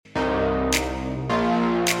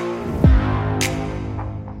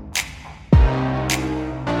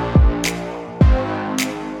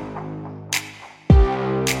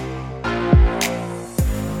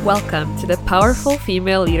Welcome to the Powerful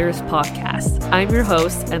Female Leaders Podcast. I'm your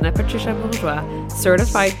host, Anna Patricia Bourgeois,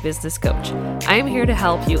 certified business coach. I am here to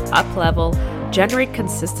help you up-level, generate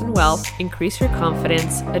consistent wealth, increase your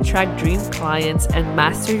confidence, attract dream clients, and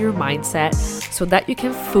master your mindset so that you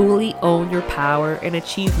can fully own your power and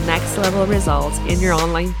achieve next-level results in your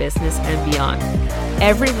online business and beyond.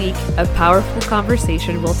 Every week, a powerful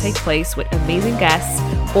conversation will take place with amazing guests,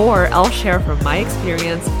 or I'll share from my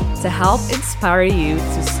experience to help inspire you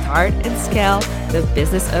to start and scale the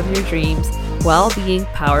business of your dreams while being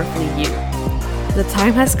powerfully you. The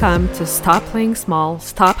time has come to stop playing small,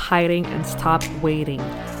 stop hiding, and stop waiting.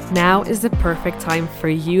 Now is the perfect time for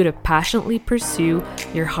you to passionately pursue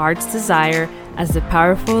your heart's desire as the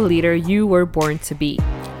powerful leader you were born to be.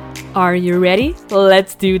 Are you ready?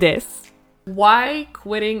 Let's do this. Why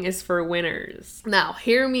quitting is for winners. Now,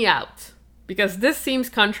 hear me out, because this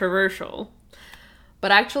seems controversial,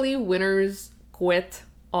 but actually winners quit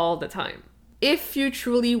all the time. If you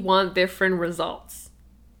truly want different results,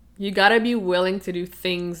 you gotta be willing to do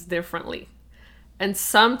things differently. And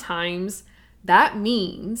sometimes that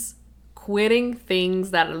means quitting things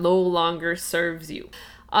that no longer serves you.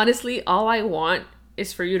 Honestly, all I want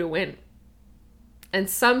is for you to win. And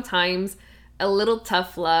sometimes a little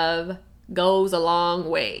tough love goes a long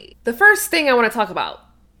way. The first thing I want to talk about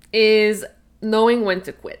is knowing when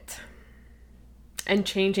to quit and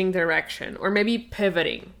changing direction, or maybe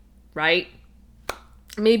pivoting, right?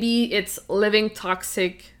 Maybe it's living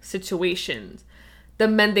toxic situations,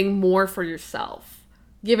 demanding more for yourself,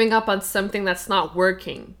 giving up on something that's not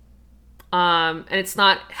working, and it's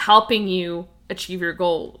not helping you achieve your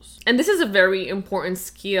goals. And this is a very important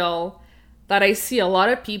skill that I see a lot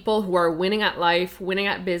of people who are winning at life, winning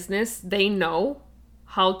at business, they know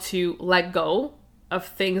how to let go of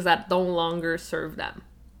things that no longer serve them.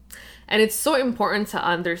 And it's so important to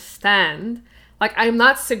understand, like, I'm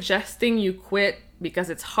not suggesting you quit because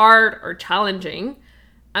it's hard or challenging.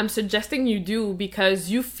 I'm suggesting you do because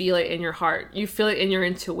you feel it in your heart. You feel it in your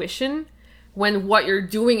intuition when what you're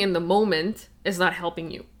doing in the moment is not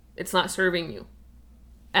helping you. It's not serving you.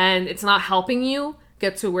 And it's not helping you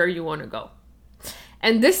get to where you want to go.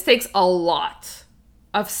 And this takes a lot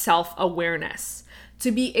of self-awareness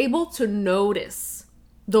to be able to notice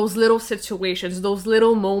those little situations, those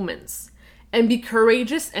little moments, and be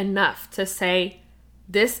courageous enough to say,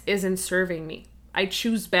 this isn't serving me. I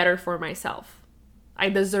choose better for myself. I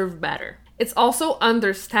deserve better. It's also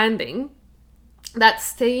understanding that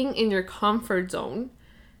staying in your comfort zone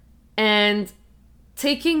and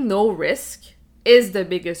taking no risk is the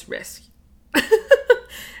biggest risk.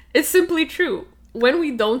 It's simply true. When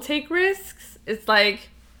we don't take risks, it's like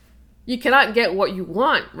you cannot get what you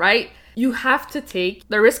want, right? You have to take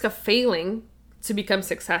the risk of failing to become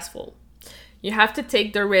successful. You have to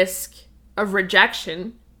take the risk of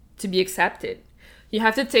rejection to be accepted. You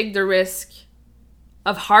have to take the risk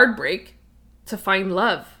of heartbreak to find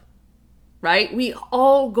love, right? We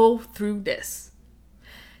all go through this.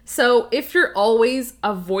 So if you're always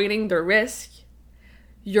avoiding the risk,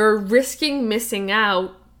 you're risking missing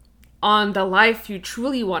out on the life you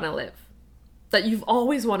truly want to live, that you've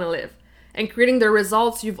always want to live, and creating the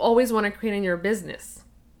results you've always want to create in your business.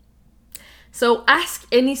 So ask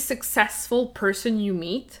any successful person you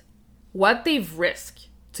meet what they've risked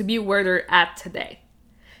to be where they're at today.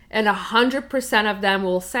 And 100% of them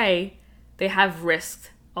will say they have risked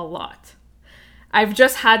a lot. I've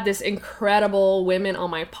just had this incredible woman on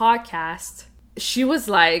my podcast. She was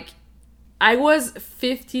like, I was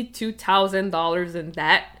 $52,000 in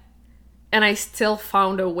debt, and I still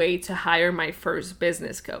found a way to hire my first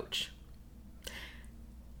business coach.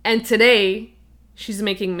 And today, she's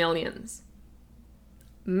making millions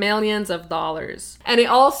of dollars. And it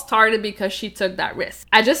all started because she took that risk.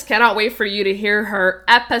 I just cannot wait for you to hear her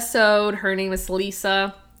episode. Her name is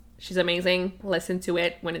Lisa. She's amazing. Listen to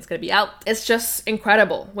it when it's going to be out. It's just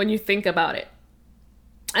incredible when you think about it.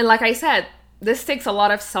 And like I said, this takes a lot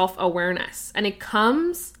of self-awareness. And it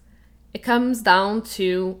comes down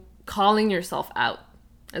to calling yourself out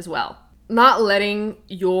as well. Not letting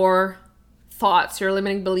your thoughts, your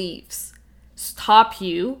limiting beliefs, stop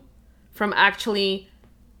you from actually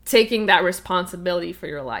taking that responsibility for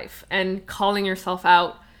your life and calling yourself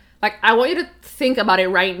out. Like, I want you to think about it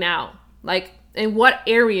right now. Like, in what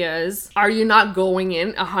areas are you not going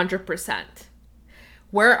in 100%?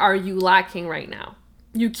 Where are you lacking right now?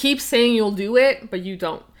 You keep saying you'll do it, but you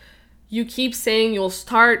don't. You keep saying you'll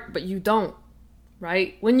start, but you don't,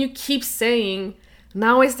 right? When you keep saying,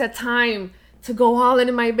 now is the time to go all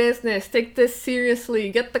in my business, take this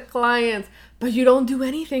seriously, get the clients, but you don't do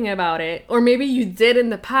anything about it. Or maybe you did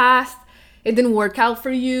in the past, it didn't work out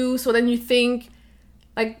for you, so then you think,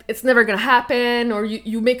 Like, it's never gonna happen, or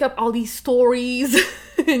you make up all these stories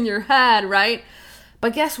in your head, right?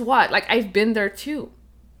 But guess what? Like, I've been there too.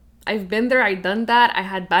 I've been there, I've done that, I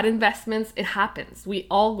had bad investments. It happens. We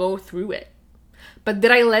all go through it. But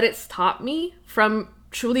did I let it stop me from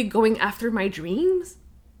truly going after my dreams?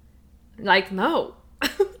 Like, no.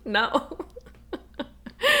 No.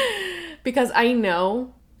 Because I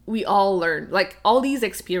know we all learn. Like, all these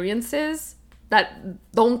experiences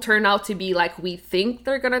that don't turn out to be like we think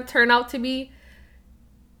they're gonna turn out to be,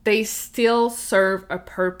 they still serve a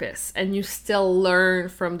purpose, and you still learn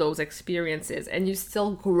from those experiences, and you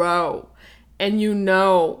still grow, and you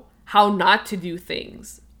know how not to do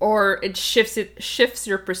things, or it shifts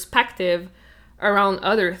your perspective around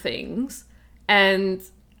other things. And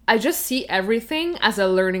I just see everything as a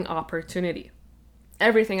learning opportunity.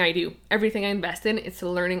 Everything I do, everything I invest in, it's a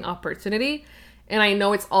learning opportunity. And I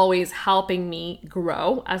know it's always helping me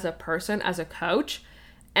grow as a person, as a coach.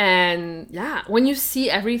 And yeah, when you see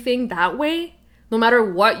everything that way, no matter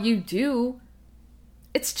what you do,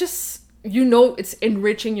 it's just, you know, it's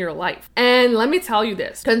enriching your life. And let me tell you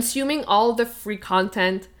this, consuming all the free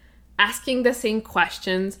content, asking the same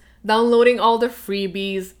questions, downloading all the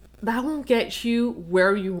freebies, that won't get you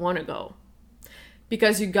where you want to go.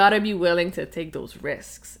 Because you gotta be willing to take those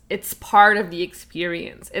risks. It's part of the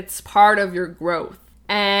experience. It's part of your growth.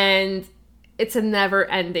 And it's a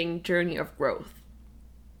never-ending journey of growth.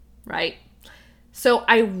 Right? So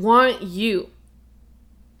I want you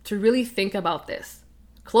to really think about this.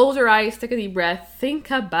 Close your eyes, take a deep breath, think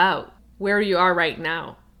about where you are right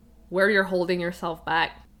now, where you're holding yourself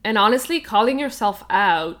back. And honestly, calling yourself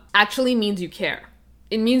out actually means you care.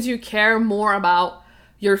 It means you care more about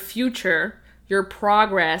your future, your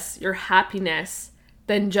progress, your happiness,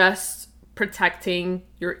 than just protecting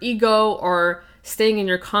your ego or staying in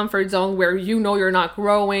your comfort zone where you know you're not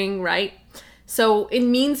growing, right? So it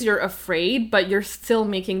means you're afraid, but you're still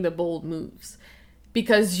making the bold moves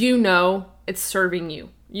because you know it's serving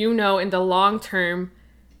you. You know, in the long term,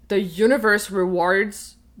 the universe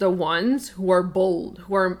rewards the ones who are bold,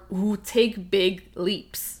 who take big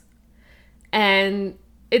leaps. And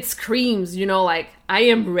it screams, you know, like, I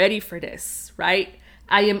am ready for this, right?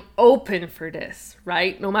 I am open for this,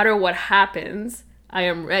 right? No matter what happens, I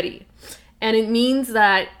am ready. And it means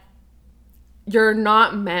that you're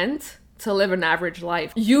not meant to live an average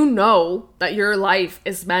life. You know that your life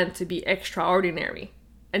is meant to be extraordinary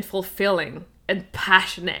and fulfilling and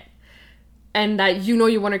passionate, and that you know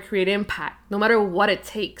you want to create impact no matter what it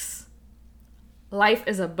takes. Life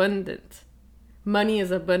is abundant. Money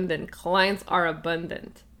is abundant. Clients are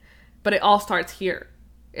abundant. But it all starts here.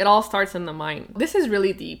 It all starts in the mind. This is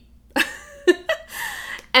really deep.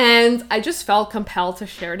 And I just felt compelled to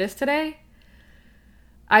share this today.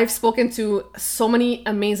 I've spoken to so many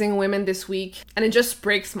amazing women this week, and it just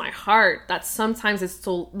breaks my heart that sometimes it's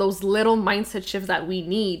those little mindset shifts that we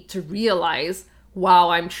need to realize, wow,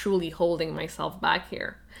 I'm truly holding myself back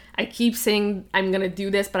here. I keep saying I'm going to do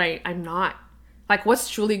this, but I'm not. Like, what's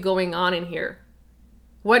truly going on in here?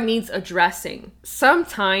 What needs addressing?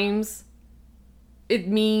 Sometimes it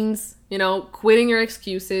means, you know, quitting your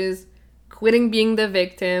excuses, quitting being the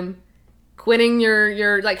victim, quitting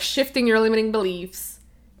your like shifting your limiting beliefs,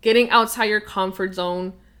 getting outside your comfort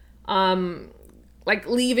zone, like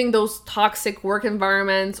leaving those toxic work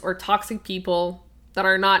environments or toxic people that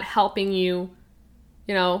are not helping you,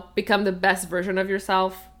 you know, become the best version of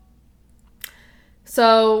yourself.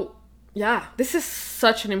 So yeah, this is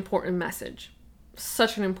such an important message.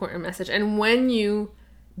 Such an important message. And when you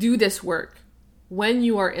do this work, when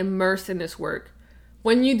you are immersed in this work,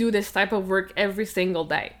 when you do this type of work every single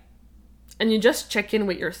day, and you just check in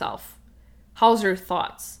with yourself, how's your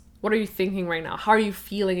thoughts? What are you thinking right now? How are you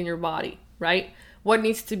feeling in your body, right? What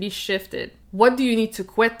needs to be shifted? What do you need to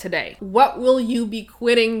quit today? What will you be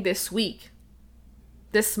quitting this week,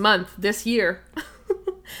 this month, this year,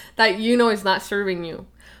 that you know is not serving you?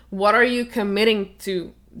 What are you committing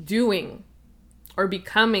to doing or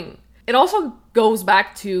becoming? It also goes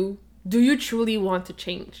back to, do you truly want to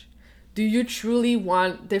change? Do you truly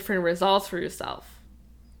want different results for yourself?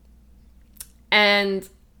 And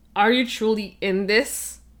are you truly in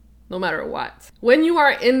this no matter what? When you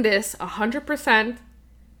are in this 100%,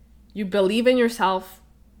 you believe in yourself,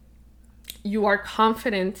 you are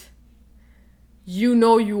confident, you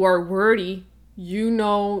know you are worthy, you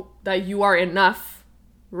know that you are enough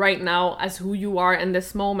right now as who you are in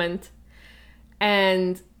this moment,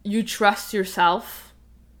 and you trust yourself,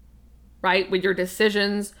 right, with your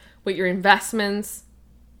decisions, with your investments.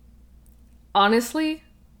 Honestly,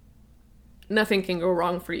 nothing can go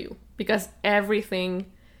wrong for you, because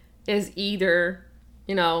everything is either,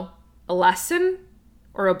 you know, a lesson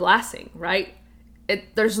or a blessing, right?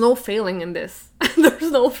 There's no failing in this.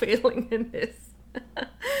 There's no failing in this.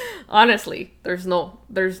 Honestly, there's no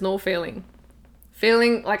failing.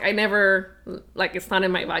 Failing, like it's not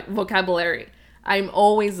in my vocabulary. I'm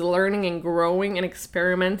always learning and growing and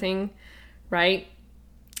experimenting, right?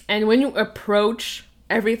 And when you approach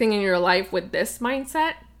everything in your life with this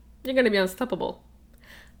mindset, you're going to be unstoppable.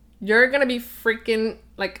 You're going to be freaking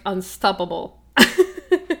unstoppable.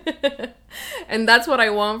 And that's what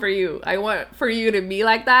I want for you. I want for you to be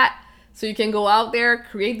like that. So you can go out there,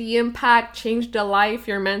 create the impact, change the life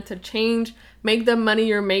you're meant to change, make the money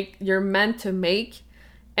you're meant to make,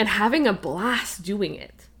 and having a blast doing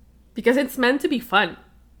it. Because it's meant to be fun.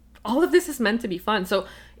 All of this is meant to be fun. So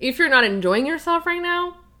if you're not enjoying yourself right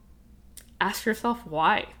now, ask yourself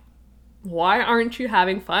why. Why aren't you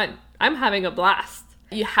having fun? I'm having a blast.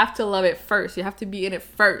 You have to love it first. You have to be in it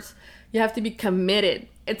first. You have to be committed.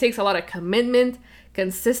 It takes a lot of commitment,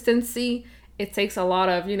 consistency. It takes a lot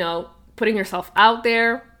of, putting yourself out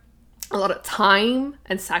there, a lot of time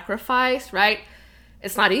and sacrifice, right?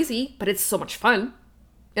 It's not easy, but it's so much fun.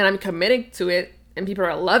 And I'm committed to it, and people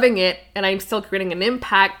are loving it, and I'm still creating an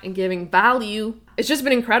impact and giving value. It's just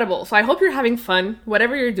been incredible. So I hope you're having fun.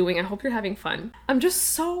 Whatever you're doing, I hope you're having fun. I'm just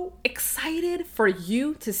so excited for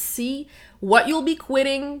you to see what you'll be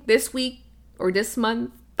quitting this week or this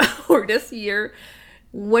month or this year.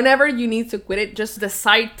 Whenever you need to quit it, just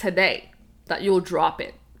decide today that you'll drop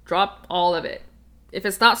it. Drop all of it. If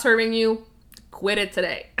it's not serving you, quit it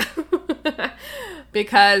today.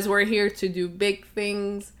 Because we're here to do big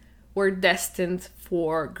things. We're destined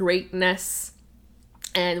for greatness.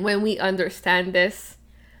 And when we understand this,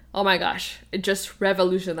 oh my gosh, it just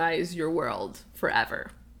revolutionizes your world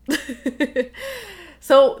forever.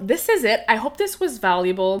 So this is it. I hope this was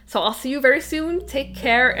valuable. So I'll see you very soon. Take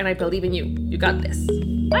care, and I believe in you. You got this.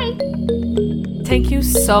 Bye. Thank you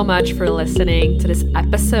so much for listening to this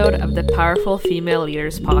episode of the Powerful Female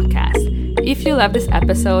Leaders podcast. If you love this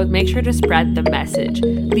episode, make sure to spread the message,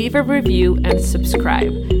 leave a review, and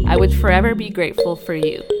subscribe. I would forever be grateful for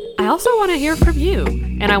you. I also want to hear from you,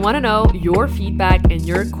 and I want to know your feedback and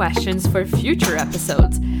your questions for future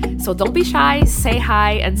episodes. So don't be shy, say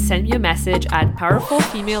hi, and send me a message at Powerful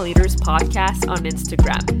Female Leaders Podcast on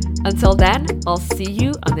Instagram. Until then, I'll see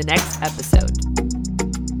you on the next episode.